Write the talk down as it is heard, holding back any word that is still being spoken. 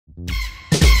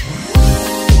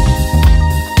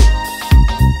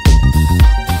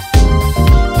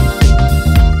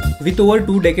With over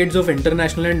 2 decades of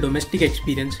international and domestic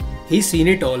experience, he's seen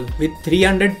it all. With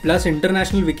 300 plus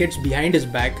international wickets behind his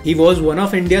back, he was one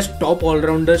of India's top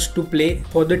all-rounders to play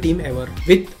for the team ever.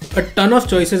 With a ton of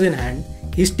choices in hand,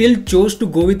 he still chose to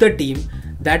go with a team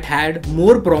that had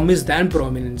more promise than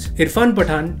prominence. Irfan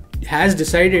Pathan has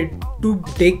decided to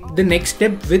take the next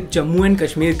step with Jammu and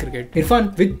Kashmir cricket.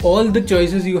 Irfan, with all the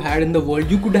choices you had in the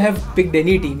world, you could have picked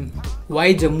any team.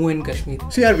 Why Jammu and Kashmir?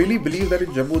 See, I really believe that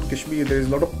in Jammu and Kashmir there is a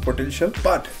lot of potential,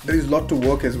 but there is a lot to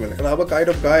work as well. And I'm a kind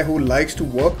of guy who likes to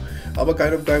work. I'm a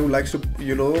kind of guy who likes to,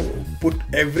 put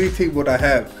everything what I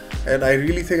have. And I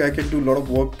really think I can do a lot of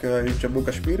work in Jammu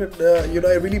Kashmir. And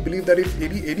I really believe that if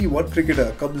any one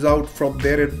cricketer comes out from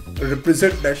there and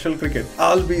represent national cricket,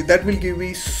 that will give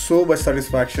me so much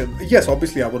satisfaction. Yes,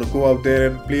 obviously I want to go out there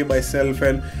and play myself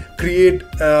and create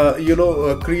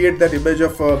that image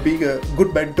of being a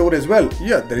good mentor as well.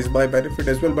 Yeah, there is my benefit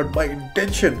as well, but my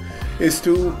intention is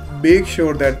to make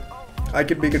sure that I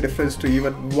can make a difference to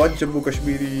even one Jammu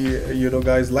Kashmiri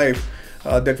guy's life.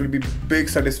 That will be big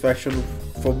satisfaction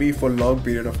for me for a long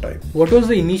period of time. What was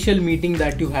the initial meeting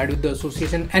that you had with the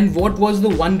association, and what was the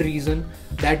one reason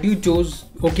that you chose,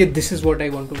 okay, this is what I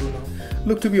want to do now?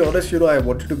 Look, to be honest, I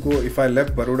wanted to go, if I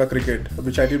left Baroda cricket,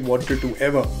 which I didn't want to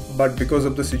ever, but because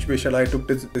of the situation I took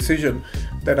this decision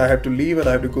that I had to leave and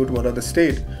I have to go to another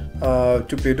state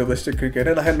to play domestic cricket,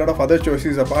 and I had a lot of other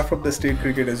choices apart from the state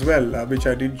cricket as well, which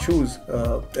I didn't choose.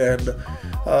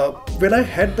 When I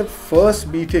had the first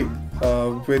meeting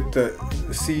with the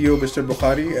CEO Mr.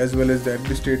 Bukhari as well as the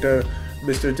administrator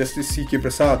Mr. Justice C.K.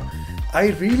 Prasad, I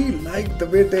really liked the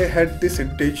way they had this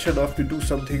intention of to do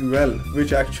something well,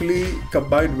 which actually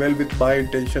combined well with my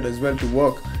intention as well to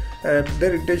work. And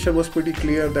their intention was pretty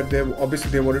clear that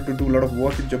they wanted to do a lot of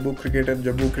work in Jammu cricket, and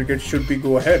Jammu cricket should be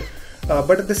go ahead.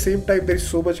 But at the same time, there is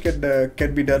so much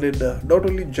can be done in not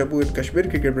only Jammu and Kashmir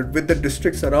cricket, but with the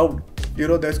districts around.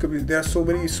 There are so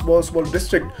many small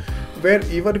districts where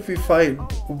even if we find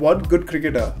one good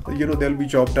cricketer, there'll be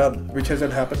job done, which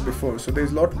hasn't happened before. So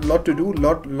there's lot to do,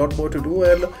 lot more to do,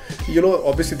 and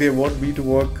obviously they want me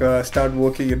to start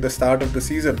working in the start of the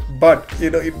season. But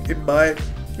in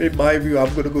my view, I'm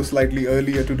going to go slightly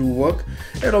earlier to do work,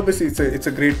 and obviously it's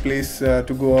a great place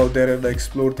to go out there and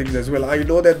explore things as well. I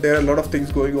know that there are a lot of things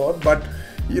going on, but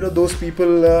those people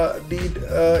need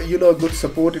good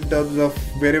support in terms of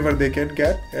wherever they can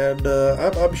get, and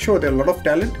I'm sure there are a lot of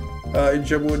talent in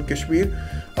Jammu and Kashmir.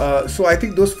 So I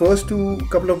think those first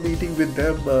couple of meetings with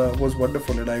them was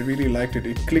wonderful, and I really liked it.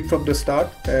 It clicked from the start,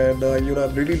 and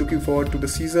I'm really looking forward to the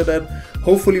season, and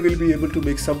hopefully we'll be able to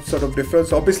make some sort of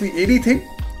difference. Obviously anything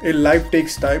in life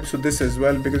takes time, so this as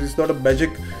well, because it's not a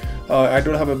magic. I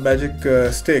don't have a magic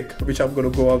stick which I'm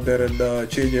going to go out there and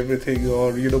change everything,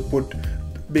 or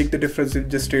make the difference in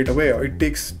just straight away. Or it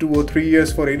takes 2 or 3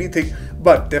 years for anything,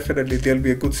 but definitely there'll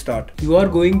be a good start. You are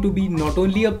going to be not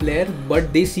only a player,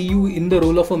 but they see you in the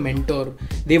role of a mentor.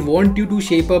 They want you to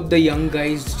shape up the young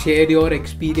guys, share your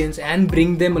experience, and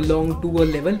bring them along to a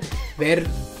level where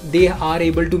they are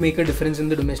able to make a difference in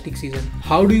the domestic season.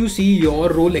 How do you see your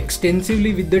role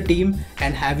extensively with the team,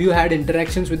 and have you had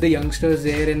interactions with the youngsters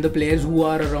there and the players who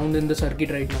are around in the circuit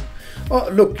right now?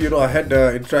 Look, I had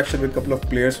interaction with a couple of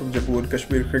players from Jammu and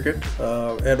Kashmir cricket,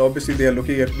 and obviously they are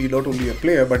looking at me not only a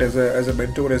player but as a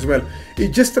mentor as well.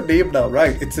 It's just a name now,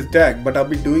 right? It's a tag, but I've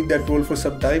been doing that role for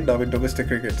some time now in domestic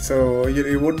cricket, so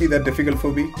it won't be that difficult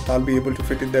for me. I'll be able to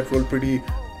fit in that role pretty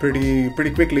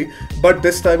quickly, but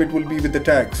this time it will be with the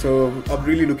tag, so I'm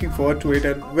really looking forward to it.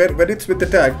 And when it's with the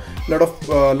tag, a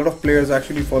lot of players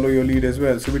actually follow your lead as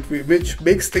well, so which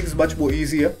makes things much more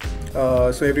easier,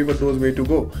 so everyone knows where to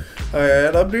go,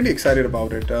 and I'm really excited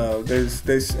about it. There's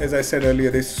as I said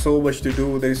earlier, there's so much to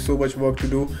do, there's so much work to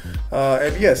do,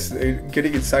 and yes,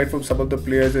 getting insight from some of the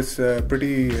players is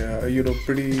pretty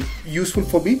useful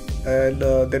for me, and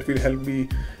that will help me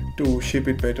to shape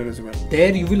it better as well.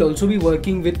 There you will also be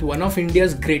working with one of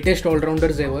India's greatest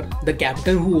all-rounders ever, the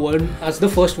captain who won us the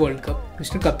first World Cup,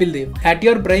 Mr. Kapil Dev. At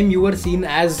your prime, you were seen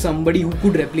as somebody who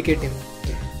could replicate him.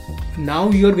 Now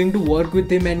you are going to work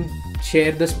with him and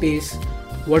share the space.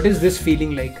 What is this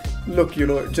feeling like? Look,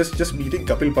 just meeting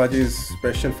Kapil Paji is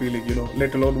special feeling,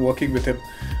 let alone working with him.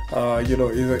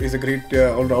 Is a great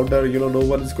all-rounder.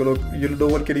 No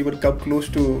one can even come close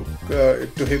to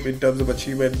him in terms of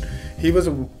achievement. He was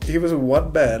a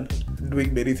one man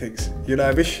doing many things.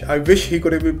 I wish he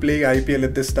could have been playing IPL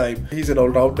at this time. He's an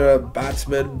all-rounder,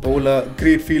 batsman, bowler,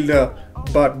 great fielder,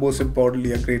 but most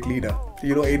importantly a great leader.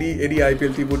 Any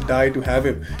IPL team would die to have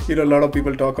him. A lot of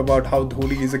people talk about how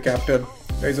Dhoni is a captain.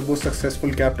 He's the most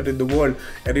successful captain in the world,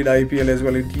 and in IPL as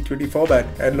well, in T20 format.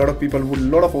 And a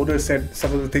lot of owners said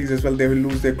some of the things as well, they will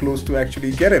lose their clothes to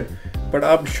actually get him. But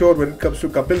I'm sure when it comes to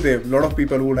Kapil Dev, a lot of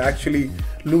people would actually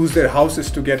lose their houses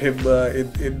to get him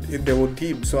in their own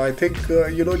team. So I think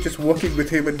just working with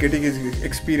him and getting his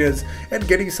experience and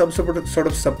getting some sort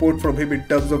of support from him in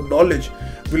terms of knowledge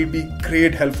will be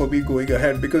great help for me going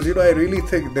ahead. Because I really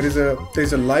think there's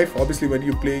a life obviously when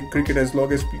you play cricket. As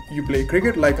long as you play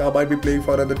cricket, like I might be playing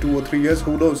for another 2 or 3 years,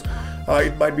 who knows,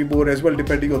 it might be more as well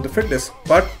depending on the fitness.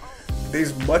 But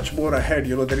there's much more ahead.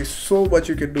 There is so much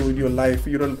you can do in your life.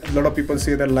 A lot of people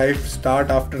say that life start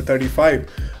after 35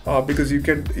 because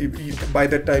by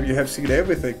that time you have seen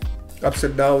everything, ups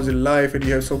and downs in life, and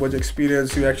you have so much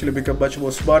experience, you actually become much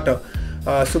more smarter.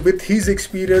 So with his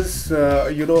experience,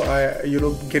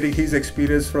 getting his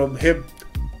experience from him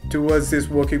towards this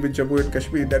working with Jammu and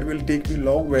Kashmir, that will take me a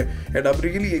long way, and I'm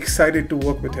really excited to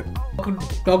work with him.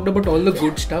 Talked about all the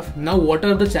good stuff. Now what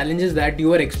are the challenges that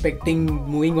you are expecting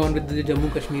moving on with the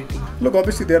Jammu Kashmir team? Look,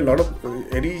 obviously there are a lot of,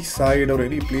 any side or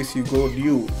any place you go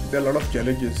new, there are a lot of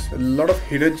challenges. A lot of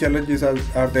hidden challenges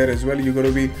are there as well. You're going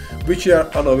to be, which you are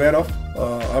unaware of.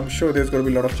 I'm sure there's going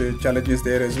to be a lot of challenges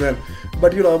there as well.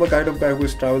 But I'm a kind of guy who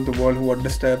has traveled the world, who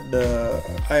understand,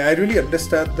 I really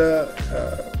understand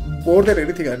more than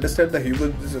anything, I understand the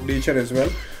human nature as well,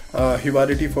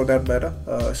 humanity for that matter.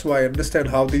 So I understand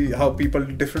how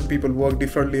different people work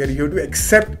differently, and you have to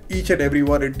accept each and every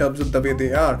one in terms of the way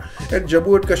they are. And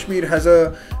Jammu and Kashmir has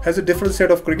a different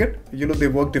set of cricket. They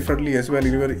work differently as well,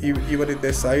 even in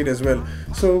their side as well.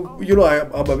 So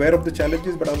I'm aware of the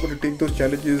challenges, but I'm going to take those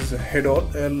challenges head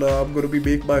on, and I'm going to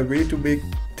make my way to make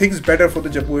things better for the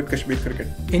Jammu and Kashmir cricket.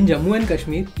 In Jammu and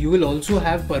Kashmir, you will also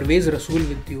have Parvez Rasool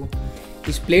with you.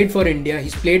 He's played for India,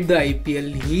 he's played the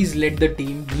IPL, he's led the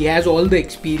team, he has all the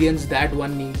experience that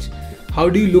one needs. How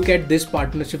do you look at this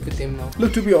partnership with him now?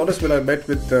 Look, to be honest, when I met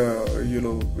with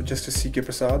Justice C.K.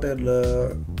 Prasad and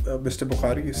Mr.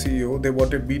 Bukhari, CEO, they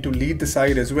wanted me to lead the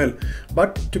side as well.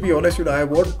 But to be honest, I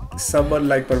want someone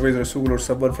like Parvez Rasool or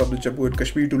someone from the Jammu and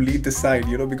Kashmir to lead the side,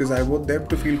 because I want them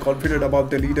to feel confident about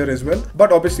their leader as well.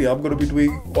 But obviously, I'm going to be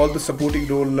doing all the supporting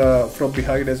role from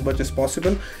behind as much as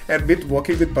possible. And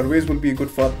working with Parvez will be good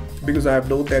fun, because I have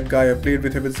known that guy. I played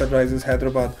with him in Sunrisers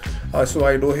Hyderabad, so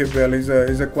I know him well.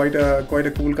 He's quite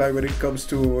a cool guy when it comes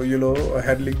to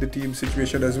handling the team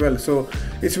situation as well. So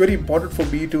it's very important for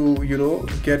me to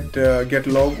get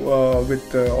along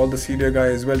with all the senior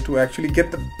guys as well, to actually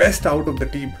get the best out of the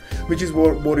team, which is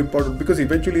more important, because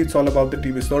eventually it's all about the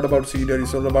team. It's not about senior,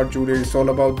 it's not about junior, it's all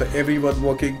about everyone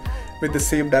working with the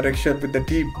same direction with the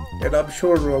team. And I'm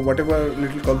sure whatever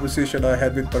little conversation I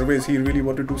had with Parvez, he really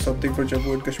wanted to do something for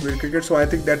Jammu and Kashmir cricket. So I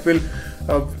think that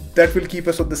will keep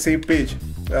us on the same page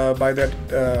by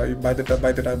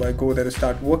the time I go there and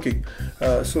start working.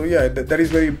 So yeah, that is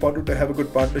very important, to have a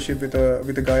good partnership with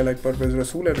a guy like Parvez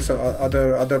Rasool and some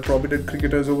other prominent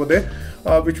cricketers over there,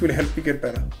 which will help me get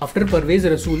better. After Parvez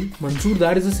Rasool, Mansoor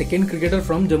Dar is the second cricketer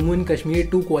from Jammu and Kashmir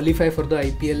to qualify for the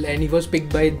IPL, and he was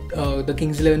picked by the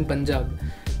Kings 11 Punjab.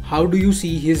 How do you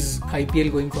see his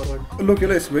IPL going forward? Look,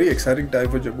 it's very exciting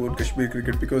time for Jammu and Kashmir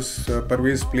cricket, because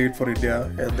Parvez played for India,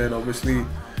 and then obviously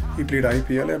he played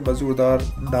IPL, and Mansoor Dar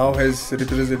now has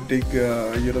representing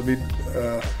in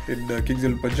Kings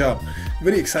 11 Punjab.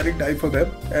 Very exciting time for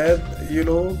them, and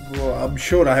I'm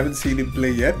sure, I haven't seen him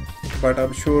play yet, but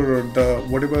I'm sure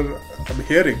whatever I'm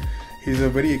hearing, he's a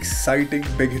very exciting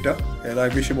big hitter, and I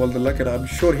wish him all the luck, and I'm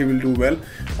sure he will do well.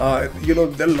 There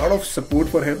are a lot of support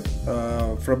for him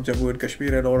from Jammu and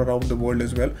Kashmir and all around the world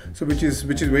as well. So which is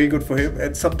very good for him,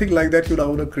 and something like that I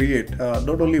want to create.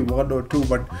 Not only one or two,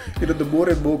 but the more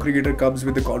and more cricketer comes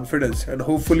with the confidence, and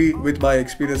hopefully with my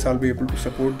experience I'll be able to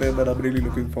support them, and I'm really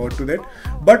looking forward to that.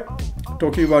 But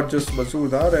talking about just Mansoor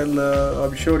Dar, and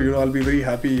I'm sure I'll be very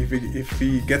happy if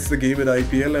he gets the game in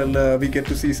IPL, and we get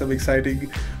to see some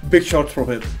exciting big shots from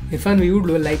him. Irfan, we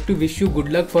would like to wish you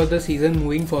good luck for the season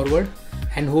moving forward,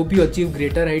 and hope you achieve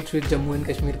greater heights with Jammu and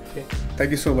Kashmir cricket.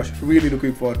 Thank you so much. Really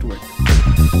looking forward to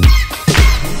it.